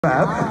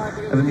grab,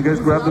 and then you guys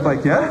grab the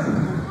bike, yeah?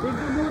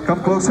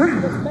 Come closer.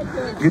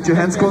 Get your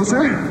hands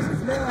closer.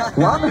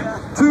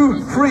 1,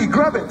 2, 3,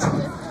 grab it.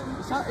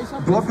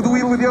 Block the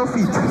wheel with your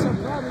feet.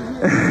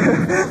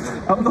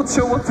 I'm not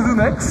sure what to do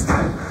next.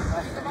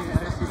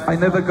 I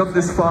never got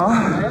this far.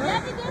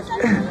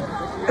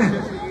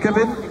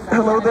 Kevin,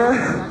 hello there.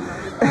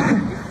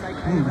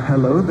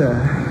 Hello there.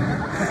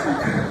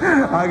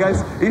 Alright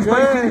guys, if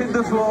my feet hit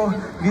the floor,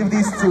 give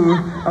these two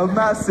a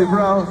massive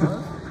round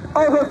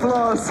of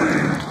applause.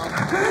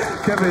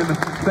 Kevin,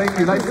 thank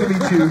you, nice to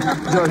meet you.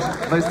 Josh,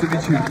 nice to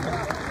meet you.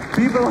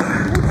 People,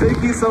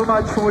 thank you so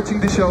much for watching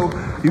the show.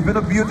 You've been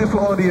a beautiful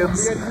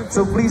audience,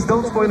 so please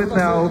don't spoil it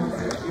now.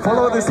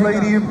 Follow this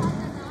lady,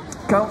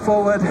 come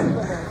forward,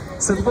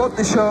 support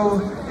the show,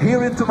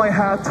 hear into my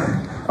hat.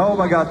 Oh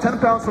my god,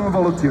 £10 from a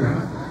volunteer.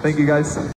 Thank you guys.